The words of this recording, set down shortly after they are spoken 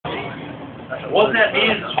What that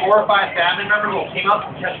means is 4 or 5 family members will team up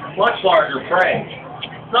and catch much larger prey.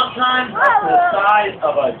 Sometimes up to the size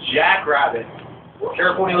of a jackrabbit.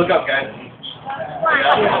 Careful when you look up, guys.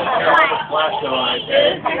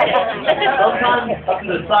 Sometimes up to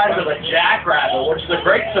the size of a jackrabbit, which is a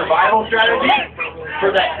great survival strategy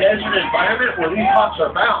for that desert environment where these hawks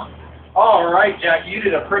are found. All right, Jackie, you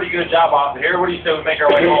did a pretty good job off here. What do you say we make our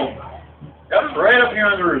way home? Yep, right up here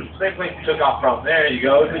on the roof. Same place you took off from. There you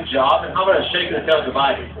go. Good job. And how about a shake of the tail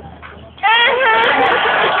goodbye?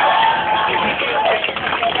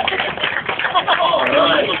 All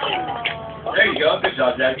right. There you go. Good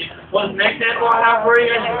job, Jackie. Well, the next animal I have for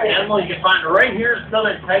you is an animal you can find right here in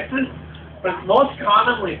southern Texas, but it's most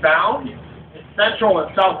commonly found in Central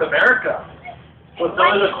and South America. What's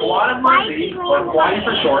known as a coati monkey, or coati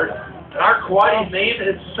for short, and our coati's name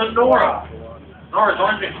is Sonora. Sonora's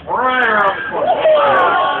orange right around the corner.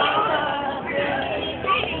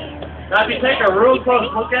 Now, if you take a real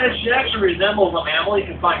close look at it, she actually resembles a mammal you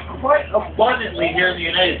can find quite abundantly here in the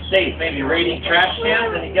United States, maybe raiding trash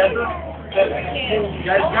cans. Any guesses? You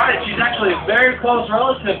guys got it. She's actually a very close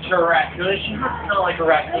relative to a raccoon. She looks kind of like a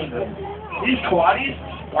raccoon. These coatis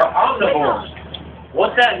are omnivores.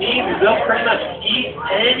 What that means is they'll pretty much eat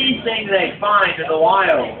anything they find in the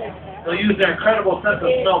wild. They'll use their incredible sense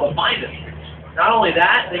of smell to find it. Not only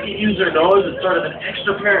that, they can use their nose as sort of an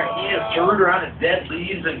extra pair of hands to root around in dead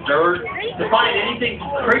leaves and dirt to find anything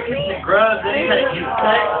from crickets and grubs, any kind of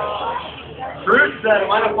insects, fruits that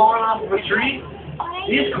might have fallen off of a tree.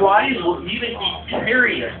 These coatis will even eat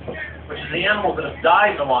carrion, which is the animals that have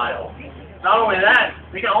died in the wild. Not only that,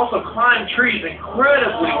 they can also climb trees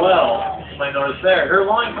incredibly well. You might notice there. Her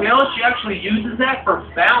long tail, she actually uses that for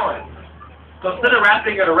balance. So instead of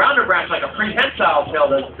wrapping it around her branch like a prehensile tail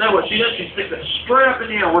does, instead what she does, she sticks it straight up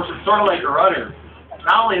in the air, which is sort of like a rudder.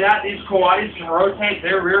 Not only that, these coatis can rotate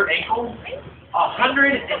their rear ankles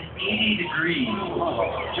 180 degrees,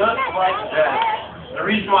 just like that. The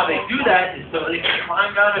reason why they do that is so they can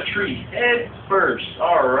climb down a tree head first.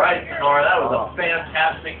 All right, Sonora, that was a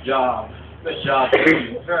fantastic job. Good job. Thank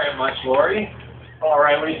you very much, Lori. All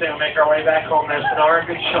right, what do you think? We'll make our way back home there, Sonora.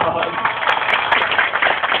 Good job.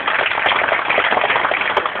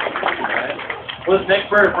 Well, this next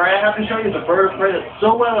bird of prey I have to show you is a bird of prey that's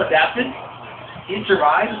so well adapted, he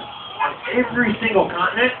survives on every single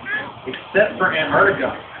continent except for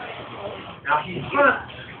Antarctica. Now, he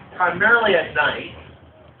hunts primarily at night.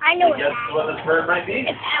 I know guess what this bird might be?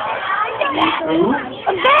 A Who?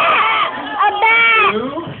 bat! A bat!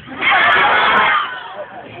 Who?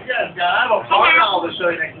 Yes, guys, I have a barn owl to show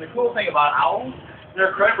you next. And the cool thing about owls, they're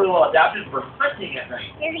incredibly well adapted for hunting at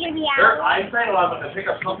night. There's going to be Their owls. eyesight allows them to pick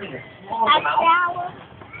up something as small as a mouse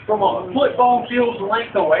from a football field's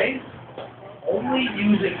length away, only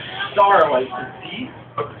using starlight to see.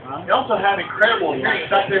 They also have incredible hearing. In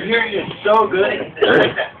fact, their hearing is so good, it's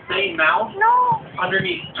like that same mouse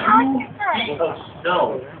underneath 2 feet of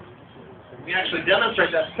snow. We actually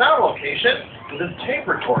demonstrate that sound location with this tape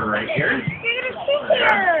recorder right here. You're going to sit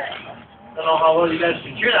here. I don't know how well you guys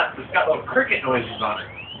can hear that, but it's got little cricket noises on it.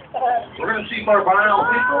 We're going to see if our barn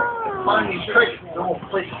owl people can find these crickets. Then we'll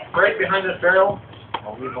place it right behind this barrel.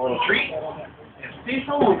 I'll leave a little treat. And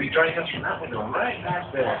Cecil will be joining us from that window right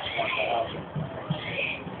back there.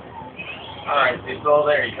 Alright, Cecil,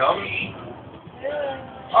 there he comes.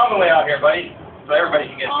 All the way out here, buddy. So everybody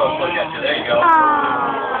can get a close look at you. There you go.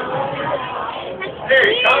 There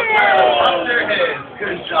he comes, Tyler. Up there it is.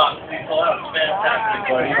 Good job, Cecil. That was fantastic,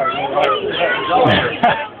 buddy.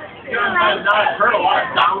 You guys not heard a lot of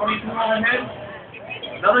sound when you come on their head?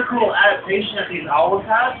 Another cool adaptation that these owls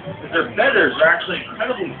have is their feathers are actually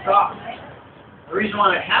incredibly soft. The reason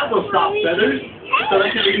why they have those soft feathers is so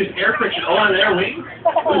they can reduce air friction over their wings.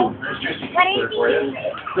 Ooh, there's juicy there for you.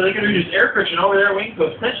 So they can reduce air friction over their wings.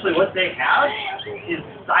 So essentially what they have is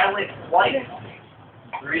silent flight.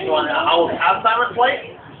 The reason why the owls have silent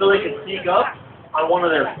flight is so they can sneak up on one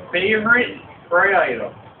of their favorite prey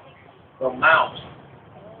items, the mouse.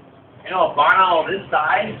 You know, a barn owl this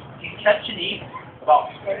size can catch and eat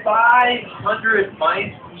about 500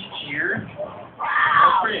 mice each year.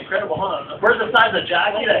 That's pretty incredible, huh? A bird the size of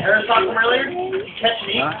Jackie, that Harris talked from earlier, you catch and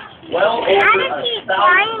eat well over 1,000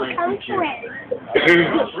 mice each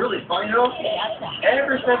year. What's really funny though,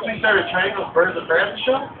 ever since we started training those birds of prey on the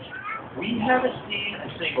show, we haven't seen a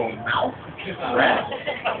single mouse, rat,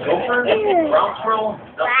 gopher, brown squirrel,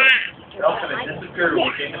 nothing. They all kind of disappeared when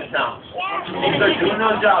we came into town. Things are doing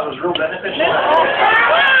their job. It was real beneficial.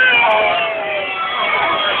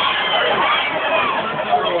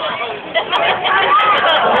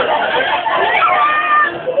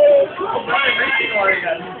 Brian, thank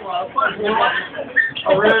you.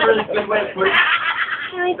 a really, really good way to put it.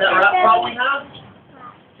 That rat problem we have?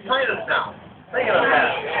 Tell you this now. Think of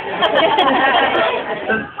that.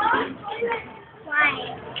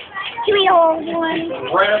 Why? Can we hold one?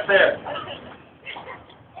 Right up there.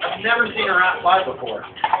 I've never seen a rat fly before.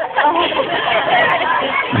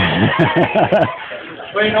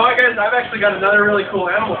 But you know what, guys? I've actually got another really cool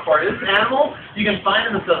animal for you. This animal, you can find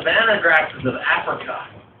in the savanna grasses of Africa.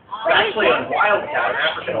 It's actually a wildcat, an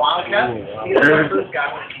African wildcat. You can look for this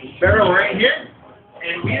guy when he's barrel right here.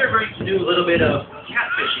 And we are going to do a little bit of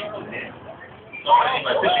catfishing today. So I need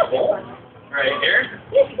my fishing pole right here.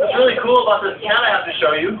 What's really cool about this cat I have to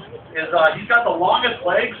show you is he's got the longest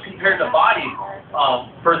legs compared to body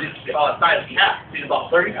for this size cat. He's about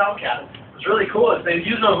 30-pound cat. What's really cool is they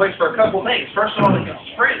use those legs for a couple things. First of all, they can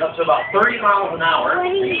sprint up to about 30 miles an hour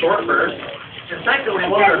in short bursts. And secondly,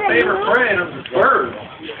 one of their favorite prey is birds.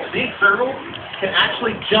 These turtles can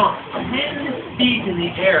actually jump 10 feet in the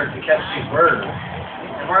air to catch these birds.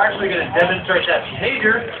 And we're actually going to demonstrate that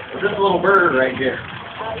behavior with this little bird right here.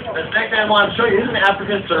 The next animal I want to show you is an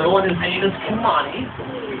African turtle, and his name is Kimani.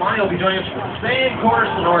 Kimani will be joining us from the same course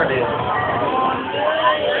in Oregon.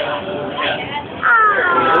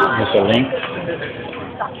 That's a link.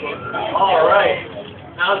 All right.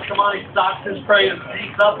 Now as Kimani stalks his prey and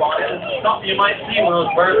sneaks up on it, this is something you might see when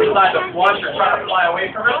those birds decide to flush or try to fly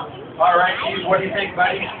away from him. All right, Steve, what do you think,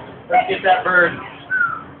 buddy? Let's get that bird.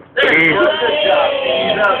 There you go. Good job.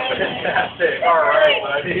 He's up. Fantastic. All right,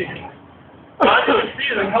 buddy. As you can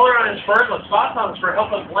see, the color on his fur and the spots on his fur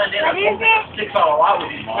help him blend in. It sticks out a lot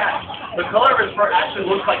with these cats. The color of his fur actually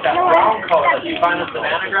looks like that brown color that you find in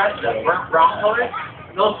savanna grass, that burnt brown color.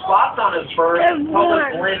 And those spots on his fur help him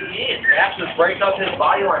blend in. They actually break up his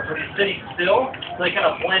body lines when he's sitting still, so they kind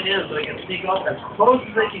of blend in so they can sneak up as close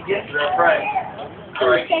as they can get to their prey.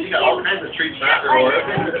 All right, you got all kinds of treats for that reward.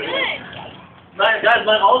 Guys,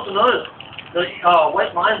 might also notice the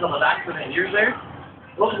white lines on the back of his ears there.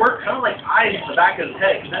 Those work kind of like eyes in the back of his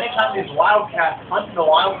head. Because anytime these wildcats hunt in the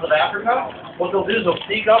wilds of Africa, what they'll do is they'll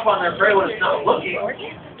sneak up on their prey when it's not looking.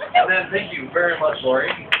 And then, thank you very much,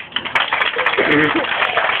 Lori. What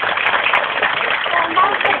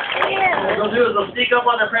they'll do is they'll sneak up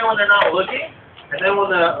on their prey when they're not looking. And then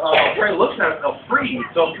when the prey looks at it, they'll freeze.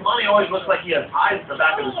 So Kimani always looks like he has eyes in the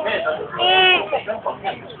back of his head.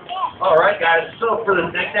 All right, guys. So for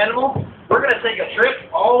the next animal, we're going to take a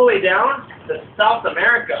trip all the way down to South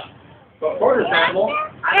America. But for this animal,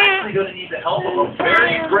 I'm actually going to need the help of a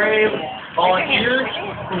very brave volunteer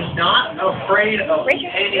who's not afraid of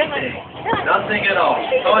anything. Nothing at all.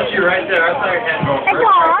 Oh, it's you right there. I saw your hand go first.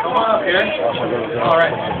 Come on up here. All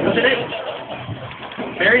right. What's your name?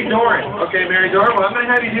 Mary Doran. Okay, Mary Doran, what I'm going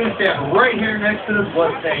to have you do is stand right here next to this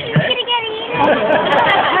blood stain, okay?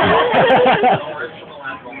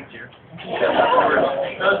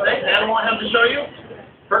 So the next animal I have to show you,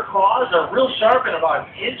 her claws are real sharp and about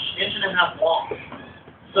an inch, inch and a half long.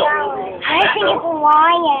 So, I think it's a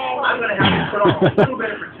lion. I'm going to have you put on a little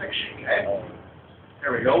bit of protection, okay?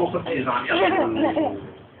 There we go. We'll put these on you.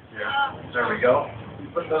 There we go.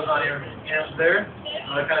 Put those on your hands there.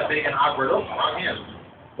 They're kind of big and awkward. Those are long hands.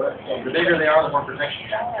 But the bigger they are, the more protection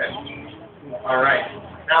you have, okay? All right.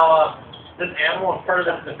 Now, this animal, as part of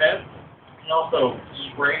its defense, can also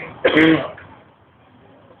spring.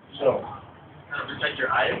 So, kind of protect your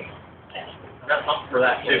eyes. I've got something for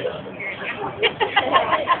that, too.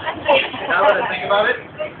 Now that I think about it,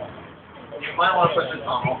 you might want to put this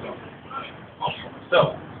on also.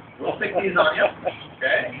 So, we'll stick these on you,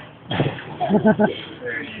 okay?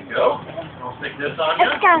 There you go. I'll stick this on you.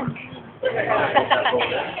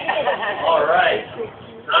 All right.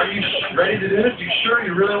 Now, are you ready to do this? You sure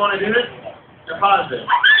you really want to do this? You're positive.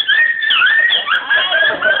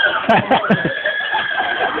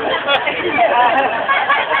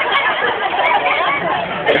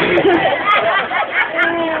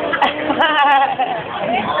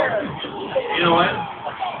 You know what?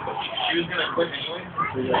 She was going to quit anyway.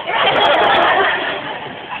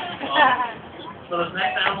 So this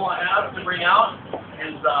next animal I have to bring out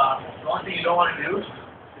is the only thing you don't want to do is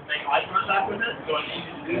make eye contact with it. So what you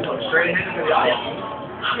need to do is look straight ahead into the eye.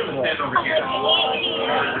 I'm going to stand over here.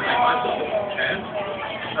 Okay.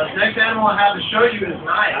 The next animal I have to show you is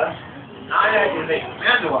Naya. Naya is a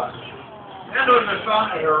mandua. Manduas are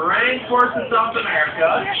found in the rainforest of South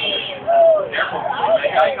America. Careful,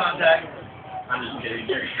 make eye contact. I'm just kidding.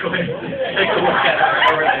 Here, go ahead. Take a look at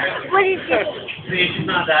her over there. What is this? See, she's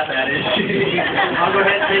not that bad, is she? I'll go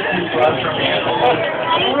ahead and take these gloves from you.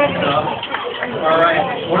 All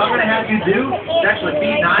right. What I'm going to have you do is actually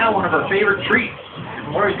feed Naya one of her favorite treats.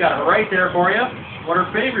 Lori's got it right there for you. What her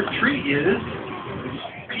favorite treat is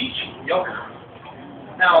peach yogurt.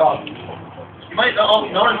 Now, you might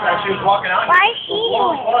notice that she was walking out. Why is she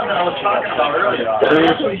One of the fun that I was talking about earlier. She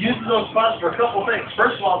actually uses those spots for a couple things.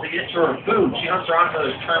 First of all, to get to her food. She hunts around for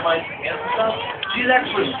those termites and ants and stuff. She's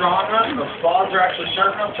actually strong enough, those claws are actually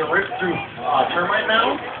sharp enough to rip through termite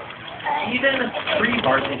mounds. Even tree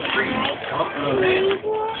bark and trees come up to those ants.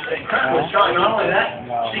 She's incredibly strong. Not only that,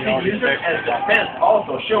 she can use it as defense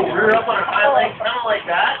also. She'll rear up on her hind legs, kind of like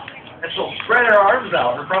that, and she'll spread her arms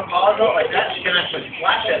out, her front paws out like that. She can actually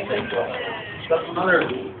flash that thing. That's another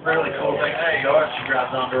really cool thing. There you go. She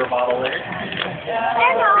grabs onto her bottle there.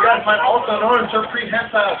 You guys might also notice her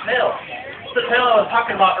prehensile tail. It's the tail I was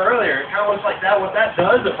talking about earlier. It kind of looks like that. What that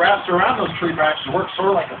does, it wraps around those tree branches. It works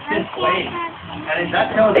sort of like a thin blade. And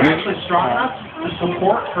that tail is actually strong enough to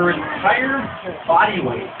support her entire body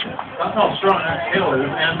weight. That's how strong that tail is.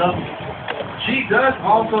 And she does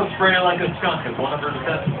also spray like a skunk as one of her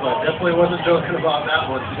defenses. But definitely wasn't joking about that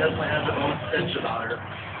one. She definitely has her own stench about her.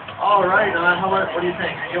 All right, what do you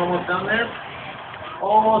think? Are you almost done there?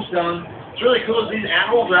 Almost done. It's really cool that these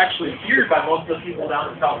animals are actually feared by most of the people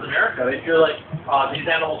down in South America. They feel like these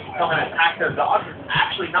animals will come and attack their dogs. It's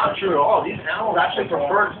actually not true at all. These animals actually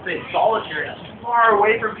prefer to stay solitary as far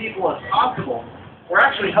away from people as possible. We're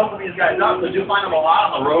actually helping these guys out because you find them a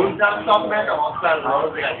lot on the roads down in South America. Alongside of the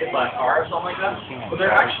roads, they got hit by a car or something like that. What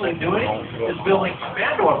they're actually doing is building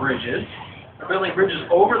commando bridges. They're building bridges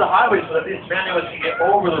over the highway so that these commandos can get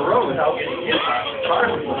over the road without getting hit by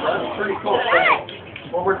cars. That's pretty cool.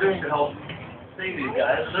 What we're doing to help save these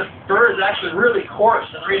guys. And this fur is actually really coarse.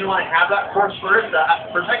 And the reason why I have that coarse fur is to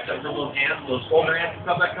protect them from those ants, those older ants and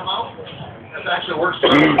stuff that come out. That actually works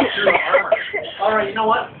for material armor. All right, you know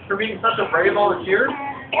what? For being such a brave volunteer,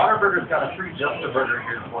 Waterburger's got a free Just a Burger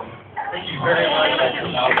here for you. Thank you very much.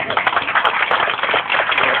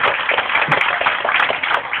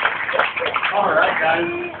 All right, guys.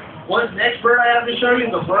 One next bird I have to show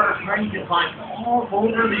you is a bird of prey you can find all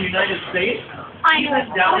over the United States,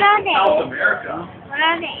 even down in South America. What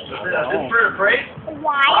are they? This bird of prey,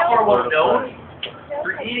 Wild. was known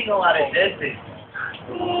for eating a lot of dead things.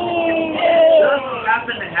 Just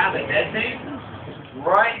happen to have a dead thing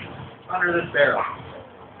right under this barrel.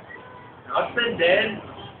 Now, it's been dead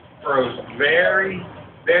for a very,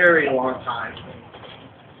 very long time.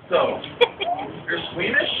 So, if you're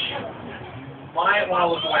squeamish, you might want to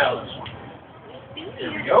look away on this one.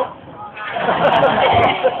 Here we go.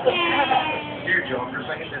 Here, Joe, for a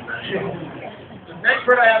second, didn't I? The next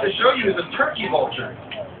bird I have to show you is a turkey vulture.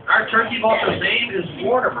 Our turkey vulture's name is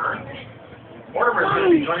Mortimer. Mortimer is going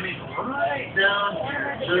to be joining me right down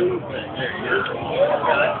here. There he is.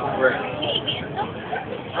 Yeah, that's cool bird.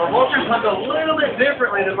 Now, vultures hunt a little bit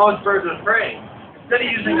differently than most birds of prey. Instead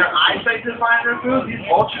of using their eyesight to find their food, these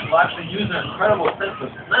vultures will actually use their incredible sense of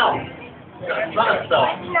smell. He's going to sun himself.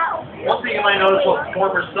 One thing you might notice while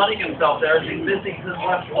Mortimer's sunning himself there is he's missing his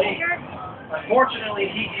left wing. Unfortunately,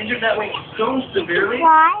 he injured that wing so severely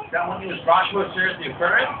that when he was brought to us here at the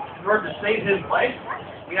aquarium, in order to save his life,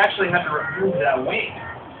 we actually had to remove that wing.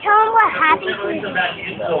 Tell them what happened. To release him back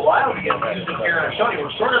into the wild again, we use him here and show you.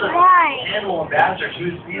 We're sort of the animal ambassador to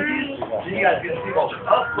his species, so you guys get to see vultures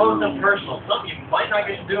up close and personal. Something you might not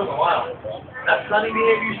get to do in the wild. That sunning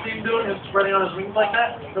behavior you see him doing, him spreading on his wings like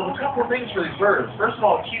that, does a couple of things for these birds. First of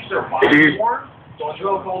all, it keeps their bodies warm. So when it's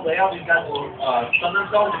real cold day out, these guys will sun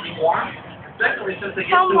themselves to keep warm. Secondly, since they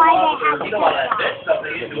get to eat a lot of that dead stuff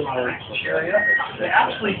they get to in the rich area, they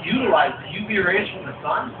actually utilize the UV rays from the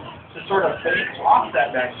sun to sort of bake off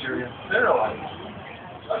that bacteria and sterilize it.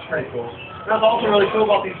 That's pretty cool. What's also really cool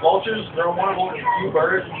about these vultures, they're one of only a few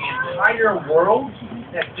birds in the entire world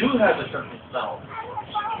that do have a certain smell.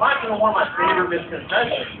 Mine's one of my favorite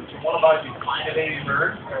misconceptions. One about if you find a baby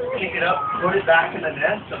bird, pick it up, put it back in the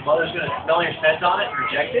nest, the mother's going to smell your scent on it and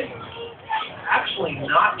reject it. Actually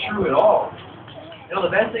not true at all. You know,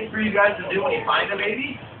 the best thing for you guys to do when you find a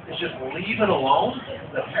baby is just leave it alone.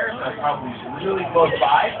 The parents are probably really close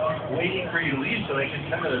by, waiting for you to leave so they can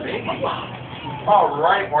tend to their baby. All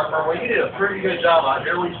right, Mortimer, well, you did a pretty good job out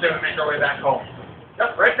here. We still make our way back home.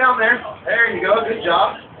 Yep, right down there. There you go. Good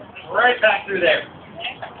job. Right back through there.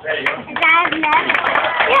 There you go.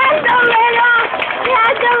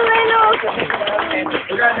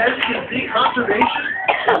 So guys, as you can see, conservation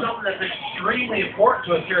is something that's extremely important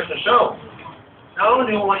to us here at the show. Not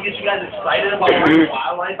only do we want to get you guys excited about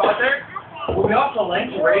wildlife out there, but we also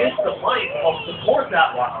like to raise the money to help support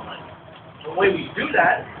that wildlife. The way we do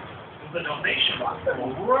that is the donation box that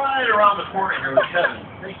we're right around the corner here with Kevin.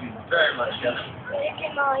 Thank you very much, Kevin.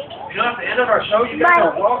 You know, at the end of our show, you guys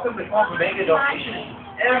are welcome to come and make a donation.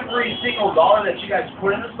 Every single dollar that you guys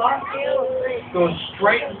put in this box goes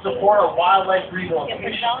straight to support our wildlife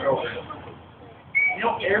rehabilitation program. You You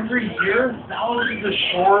know, every year, thousands of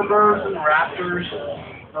shorebirds and raptors,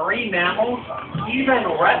 marine mammals,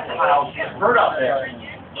 even reptiles get hurt out there.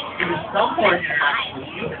 Because some more interaction with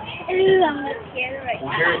humans. Ooh, I'm scared right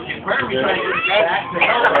Well, here at the aquarium, we try to get back to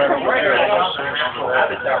their natural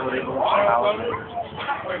habitat where they belong.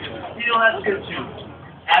 You know, that's good too.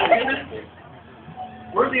 As humans,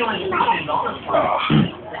 we're the only species on this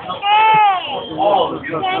planet. All the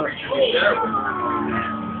beautiful creatures we share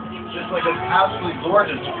with. Just like this absolutely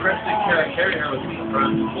gorgeous cryptic carrot here with me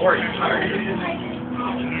friends and warriors.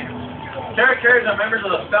 Carrot are members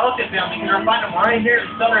of the falcon family. You can find them right here in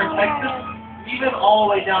southern Texas, even all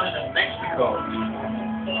the way down into Mexico.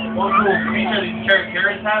 One cool feature these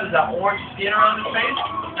carrots have is that orange skin around his face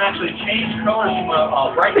can actually change colors from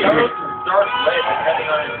a bright yellow to a dark red depending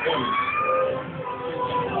on his mood.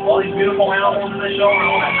 All these beautiful animals in the show are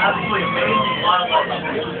all absolutely amazing wildlife out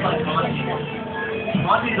there, just like Monty.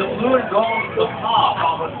 Monty's a blue and gold macaque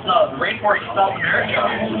off of the rainforest of South America.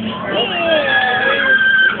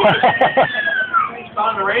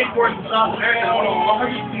 Found in the rainforest of South America, one of the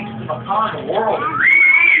largest species of macaque in the world.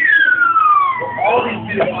 So all these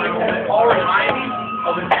beautiful animals, they all remind me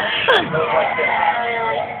of an animal like this.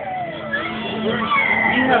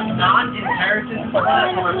 We have not inherited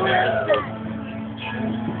that from our parents.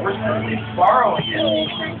 We're simply borrowing it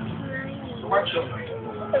from our children.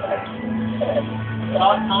 It's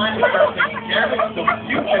about time we start taking care of it so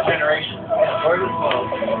future generations can enjoy this well.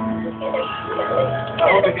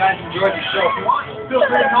 I hope you guys enjoyed the show. If you want, feel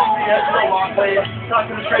free to help me as well along the way. Talk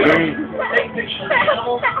to the trainer, take pictures of the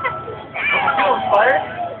animals. If you feel inspired,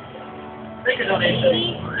 make a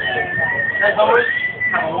donation. As always,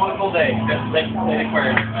 have a wonderful day. Thank you for the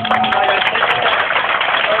aquarium. Bye, guys.